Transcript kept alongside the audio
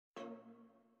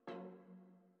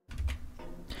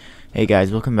Hey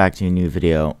guys, welcome back to a new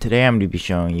video. Today I'm going to be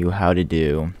showing you how to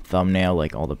do thumbnail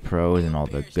like all the pros and all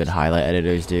the good highlight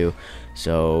editors do.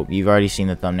 So you've already seen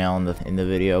the thumbnail in the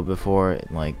video before,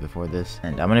 before this,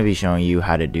 and I'm going to be showing you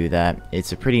how to do that.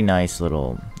 It's a pretty nice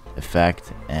little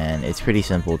effect and it's pretty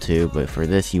simple too, but for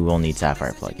this you will need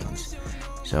Sapphire plugins.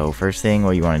 So first thing,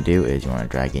 what you want to do is you want to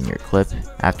drag in your clip.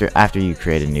 After you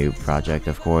create a new project,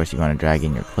 of course, you want to drag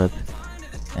in your clip.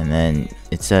 And then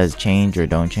it says change or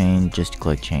don't change, just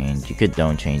click change. You could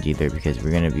don't change either because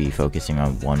we're going to be focusing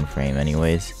on one frame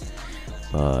anyways.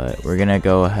 But we're going to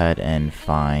go ahead and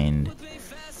find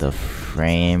the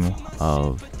frame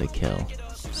of the kill.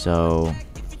 So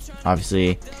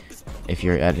obviously if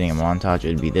you're editing a montage, it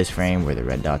would be this frame where the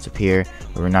red dots appear,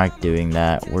 but we're not doing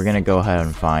that. We're going to go ahead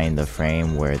and find the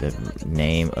frame where the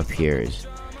name appears,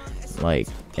 like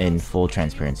in full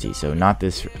transparency. So not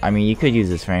this, I mean you could use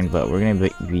this frame, but we're going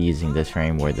to be using this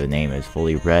frame where the name is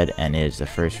fully red and it is the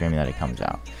first frame that it comes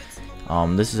out.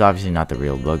 This is obviously not the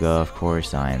real bugga, of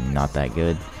course, I'm not that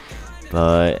good,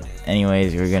 but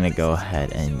anyways, we're going to go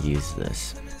ahead and use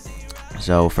this.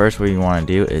 So first what you want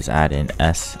to do is add in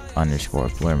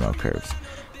s_filmora curves.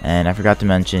 And I forgot to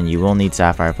mention, you will need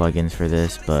Sapphire plugins for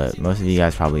this, but most of you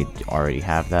guys probably already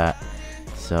have that.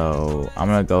 So I'm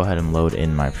gonna go ahead and load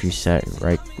in my preset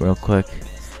real quick,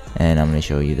 and I'm gonna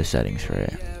show you the settings for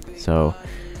it. So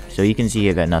you can see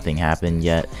here that nothing happened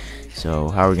yet. So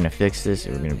how we're gonna fix this?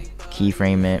 We're gonna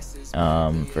keyframe it.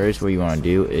 First, what you want to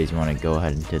do is you want to go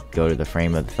ahead and go to the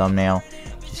frame of the thumbnail.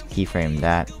 Just keyframe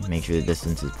that. Make sure the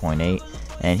distance is 0.8.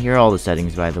 And here are all the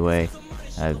settings, by the way.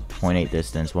 I have 0.8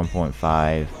 distance,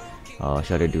 1.5.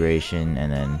 Shutter duration,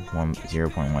 and then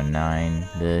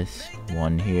 0.19, this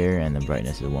one here, and the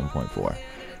brightness is 1.4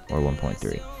 or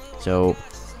 1.3. So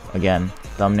again,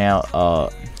 thumbnail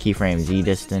keyframe Z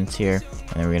distance here, and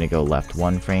then we're gonna go left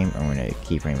one frame, and we're gonna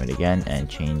keyframe it again and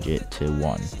change it to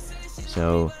 1.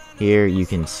 So here you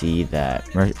can see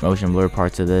that motion blur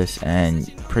parts of this,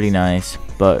 and pretty nice.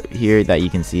 But here that you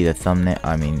can see the thumbnail,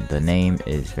 the name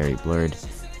is very blurred.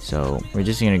 So we're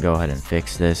just going to go ahead and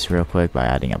fix this real quick by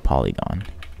adding a polygon.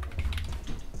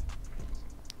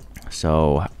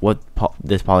 So what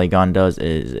this polygon does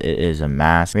is it is a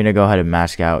mask. We're going to go ahead and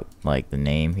mask out like the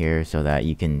name here so that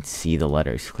you can see the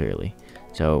letters clearly.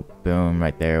 So boom,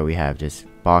 right there we have just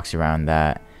box around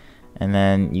that. And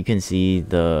then you can see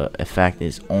the effect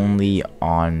is only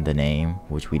on the name,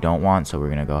 which we don't want. So we're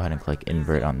going to go ahead and click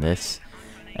invert on this.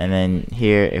 And then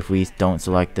here, if we don't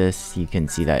select this, you can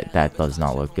see that that does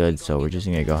not look good. So we're just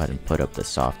going to go ahead and put up the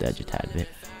soft edge a tad bit.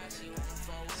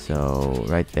 So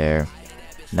right there,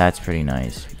 that's pretty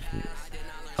nice.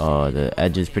 The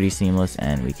edge is pretty seamless,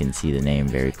 and we can see the name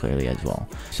very clearly as well.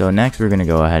 So next, we're going to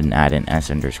go ahead and add an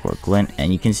s_glint.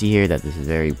 And you can see here that this is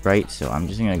very bright. So I'm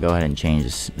just going to go ahead and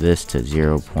change this to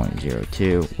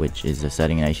 0.02, which is the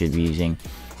setting I should be using.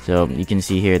 So you can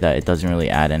see here that it doesn't really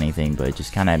add anything, but it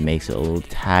just kind of makes it a little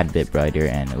tad bit brighter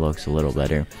and it looks a little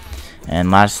better.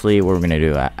 And lastly, what we're going to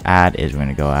do is we're going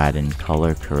to go add in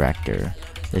color corrector.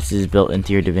 This is built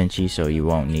into your Davinci, so you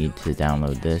won't need to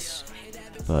download this,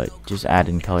 but just add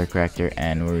in color corrector.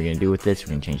 And what we're going to do with this, we're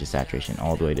going to change the saturation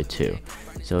all the way to 2,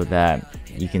 so that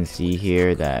you can see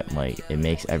here that it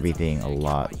makes everything a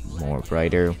lot more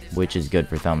brighter, which is good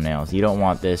for thumbnails. You don't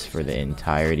want this for the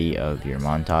entirety of your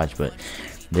montage, but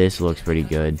this looks pretty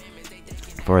good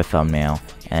for a thumbnail.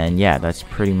 And yeah, that's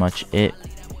pretty much it.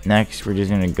 Next, we're just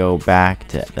gonna go back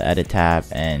to the edit tab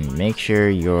and make sure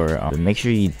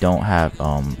you don't have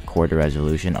quarter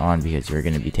resolution on, because you're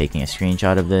gonna be taking a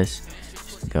screenshot of this.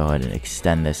 Just go ahead and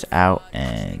extend this out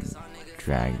and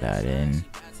drag that in.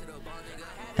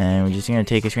 And we're just going to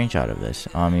take a screenshot of this.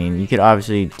 You could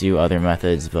obviously do other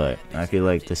methods, but I feel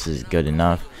like this is good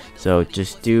enough. So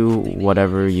just do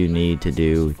whatever you need to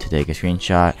do to take a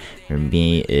screenshot. For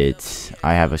me,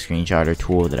 I have a screenshotter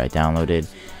tool that I downloaded.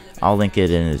 I'll link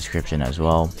it in the description as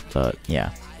well. But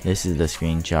yeah, this is the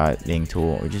screenshotting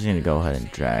tool. We're just going to go ahead and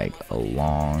drag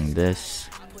along this.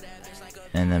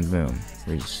 And then boom.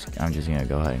 I'm just going to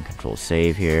go ahead and control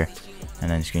save here.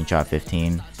 And then screenshot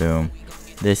 15. Boom.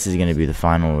 This is going to be the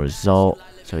final result.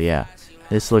 So yeah,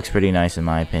 this looks pretty nice in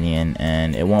my opinion,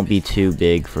 and it won't be too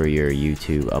big for your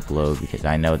YouTube upload, because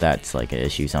I know that's like an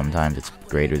issue sometimes. It's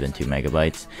greater than 2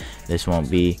 megabytes. This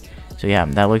won't be. So yeah,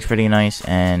 that looks pretty nice,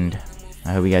 and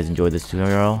I hope you guys enjoyed this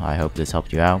tutorial. I hope this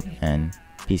helped you out, and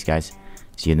peace guys.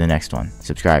 See you in the next one.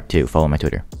 Subscribe too. Follow my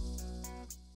Twitter.